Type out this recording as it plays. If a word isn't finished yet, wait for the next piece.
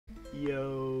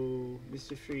Yo,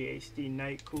 Mr. Free HD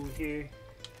Night Cool here.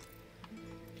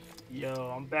 Yo,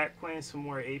 I'm back playing some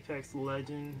more Apex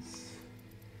Legends.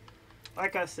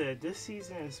 Like I said, this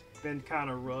season has been kind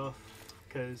of rough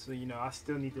because, you know, I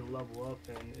still need to level up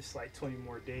and it's like 20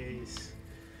 more days.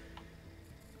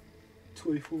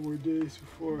 24 more days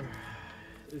before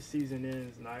this season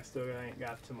ends and I still ain't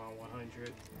got to my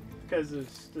 100 because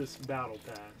it's this battle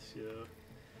pass, you know.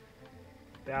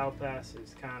 Battle pass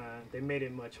is kind of, they made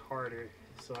it much harder,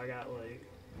 so I got like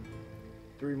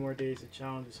 3 more days of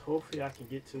challenges. Hopefully I can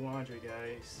get to 100,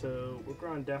 guys. So we're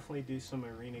going to definitely do some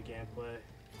arena gameplay.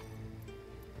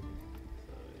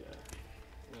 So yeah,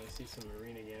 we're going to see some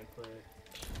arena gameplay.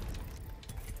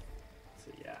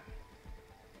 So yeah.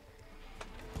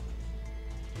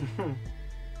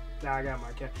 Now I got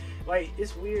my cap. Like,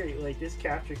 it's weird, like this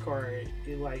capture card,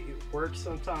 it works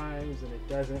sometimes and it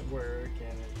doesn't work,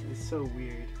 and it's so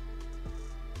weird.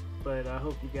 But I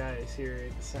hope you guys hear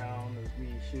the sound of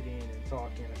me shooting and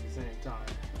talking at the same time.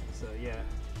 So yeah,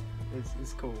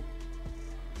 it's cool.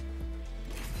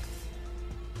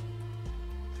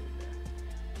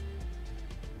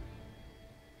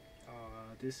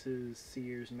 This is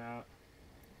Sears map.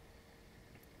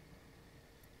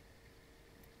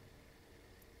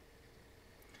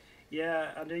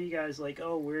 Yeah, I know you guys like,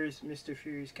 oh, where's Mr.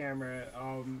 Fury's camera?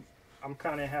 I'm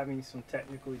kind of having some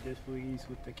technical difficulties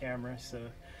with the camera, so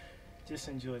just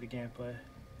enjoy the gameplay.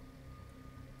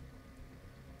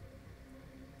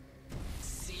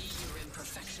 See your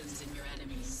imperfections in your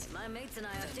enemies. My mates and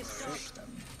I are tipped off.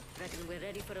 Reckon we're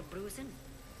ready for a bruising?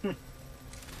 We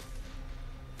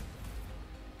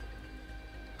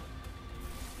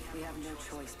have no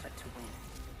choice but to win.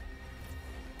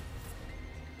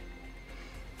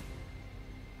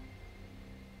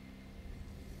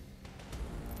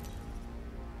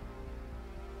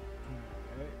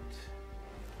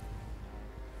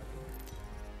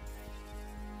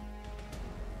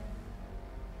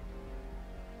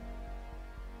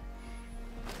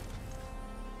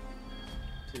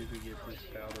 See if we get this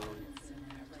battle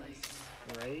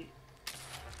right.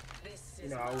 You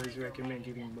know, I always recommend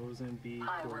getting Mozambique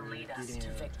or getting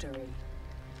a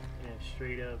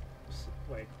straight up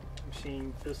like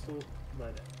machine pistol,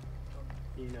 but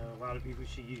you know, a lot of people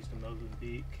should use the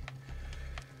Mozambique.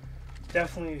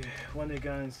 Definitely one of the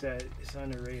guns that is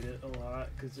underrated a lot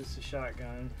because it's a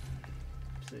shotgun.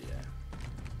 So yeah,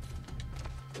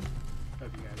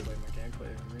 hope you guys like my gameplay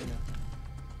in Arena.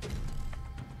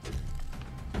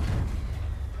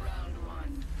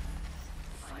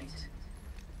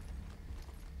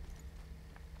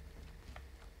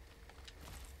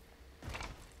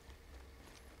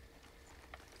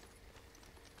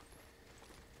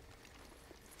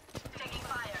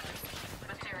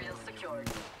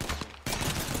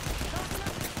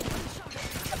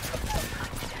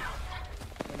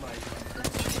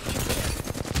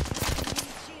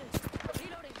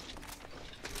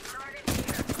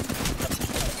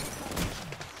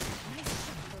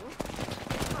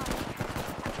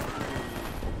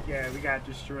 Yeah, we got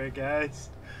destroyed, guys.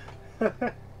 Yeah.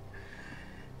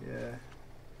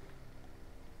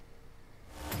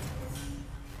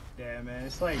 Yeah, man.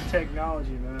 It's like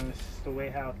technology, man. It's just the way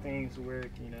how things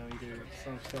work, you know. Either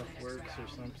some stuff works or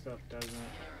some stuff doesn't.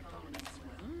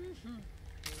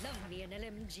 Love me an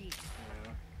LMG. You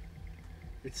know?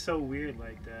 It's so weird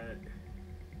like that.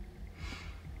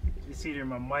 It's either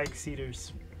my mic's either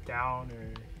down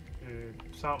or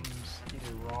something's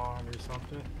either wrong or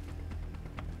something.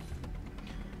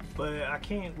 But I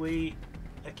can't wait.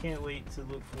 I can't wait to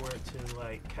look forward to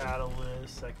like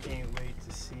Catalyst. I can't wait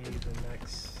to see the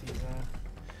next season.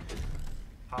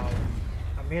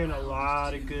 I'm hearing a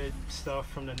lot of good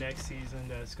stuff from the next season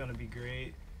that's gonna be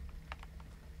great.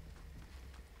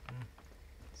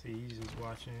 See, he's just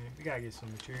watching. We gotta get some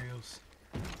materials.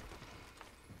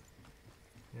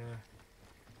 Yeah.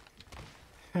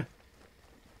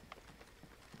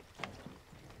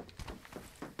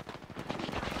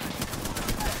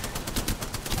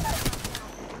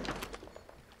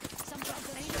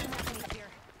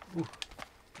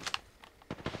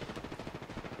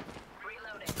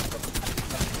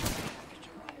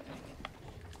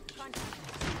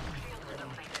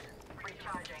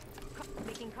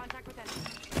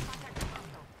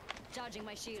 Charging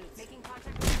my shields. Making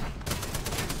contact with an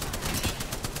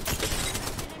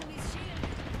enemy's shield.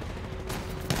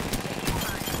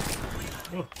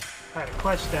 Oh, I had to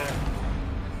clutch that.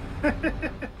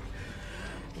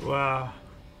 Wow.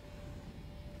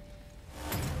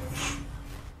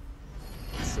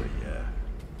 So yeah.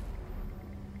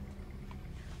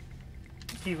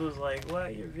 people's like, why are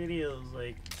your videos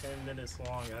like 10 minutes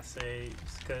long? I say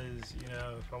it's because, you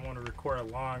know, if I want to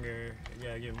record longer, I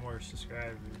gotta get more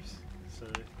subscribers. So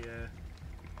yeah,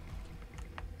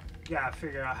 I gotta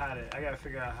figure out how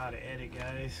to edit,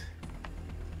 guys.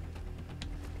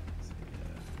 So,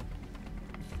 yeah.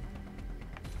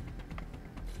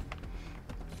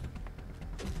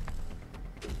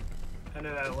 I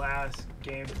know that last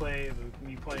gameplay of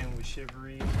me playing with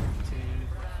Shivery too.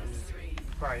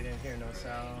 Probably didn't hear no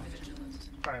sound.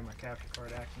 Probably my capture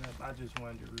card acting up. I just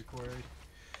wanted to record.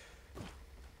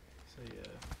 So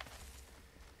yeah.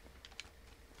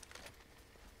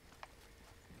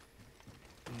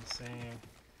 Insane.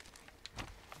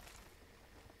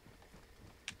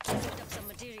 Picked up some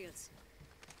materials.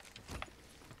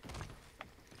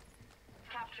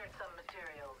 Captured some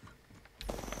materials.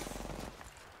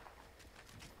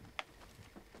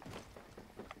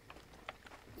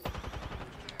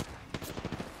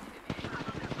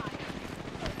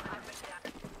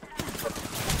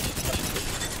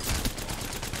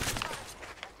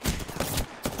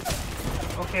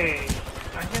 Okay,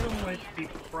 I hit him with the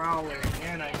Prowler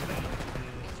and I hit him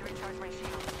with To recharge my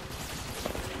shield.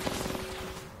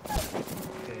 the...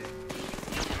 Okay.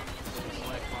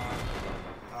 Like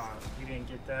mine. You didn't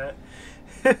get that?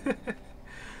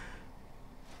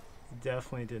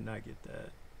 Definitely did not get that.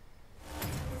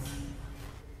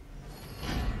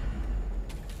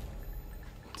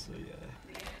 So yeah.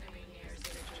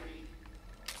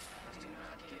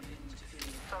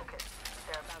 Focus.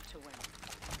 They're about to win.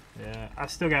 Yeah, I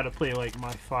still gotta play like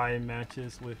my 5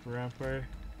 matches with Rampart.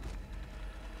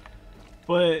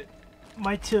 But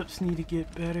my tips need to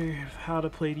get better of how to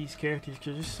play these characters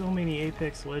because there's so many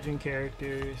Apex Legend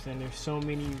characters and there's so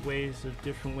many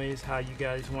different ways how you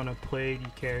guys want to play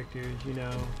these characters, you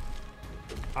know.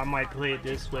 I might play it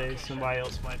this way, somebody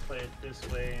else might play it this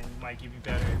way and might give you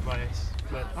better advice.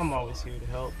 But I'm always here to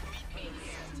help.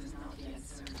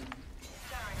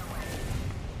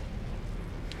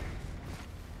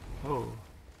 Oh,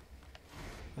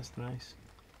 that's nice.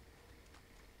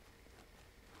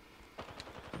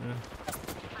 Yeah.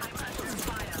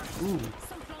 Ooh.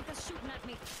 Some flunkers shooting at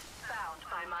me. Found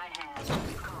by my hand.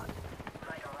 Caught.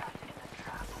 Like a rat in a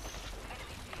trap.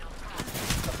 Enemy field cracked.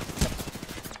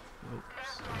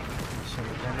 Oops. Should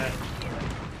have done that.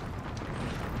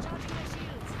 Charging my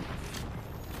shields.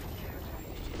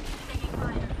 Taking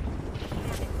fire.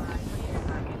 Standing by for your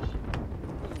package.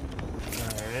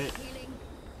 Alright. Healing.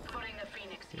 Putting the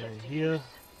Phoenix Yeah, kit to here. use.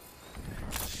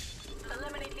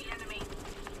 Eliminate the enemy.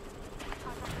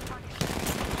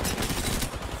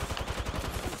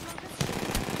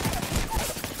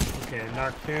 Okay,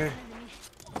 knocked her.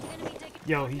 Enemy taking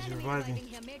Yo, he's enemy reviving.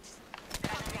 here, mates.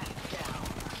 Down.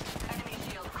 Enemy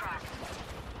shield cracked.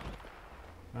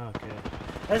 Okay.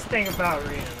 That's the thing about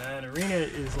Arena, man. Arena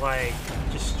is like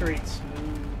just straight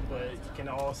smooth, but you can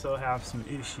also have some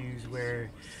issues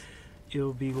where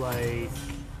it'll be like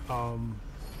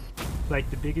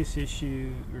the biggest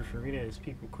issue with Arena is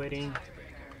people quitting.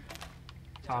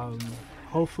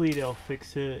 Hopefully they'll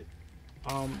fix it.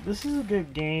 This is a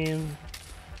good game.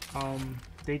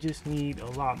 They just need a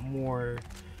lot more.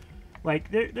 Like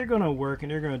they're gonna work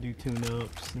and they're gonna do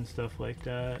tune-ups and stuff like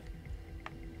that.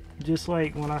 Just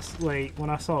like when I saw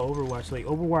Overwatch, like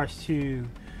Overwatch 2,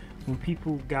 when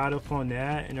people got up on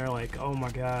that and they're like, oh my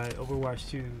god, Overwatch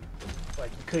 2,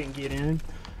 like you couldn't get in.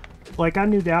 Like I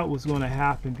knew that was going to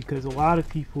happen because a lot of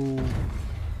people,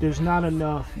 there's not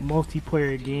enough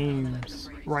multiplayer games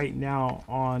right now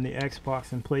on the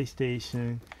Xbox and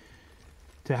PlayStation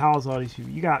to house all these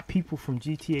people. You got people from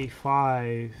GTA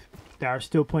 5 that are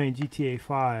still playing GTA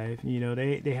 5. You know,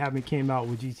 they haven't came out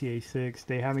with GTA 6.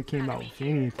 They haven't came out with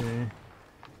anything.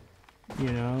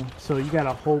 You know, so you got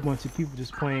a whole bunch of people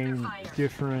just playing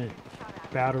different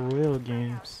battle royale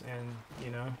games, and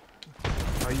you know,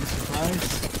 are you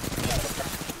surprised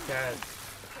that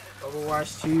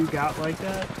Overwatch 2 got like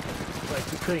that?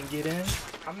 Like you couldn't get in?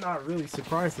 I'm not really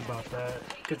surprised about that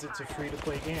because it's a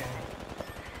free-to-play game.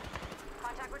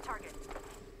 Contact with target.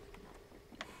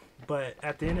 But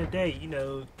at the end of the day, you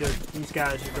know, these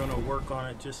guys are gonna work on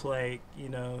it just like, you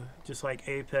know, just like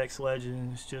Apex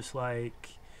Legends, just like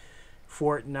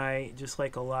Fortnite, just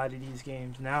like a lot of these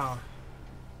games now.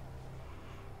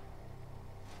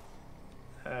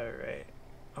 Alright.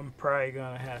 I'm probably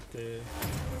gonna have to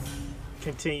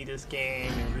continue this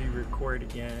game and re-record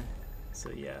again. So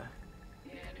yeah.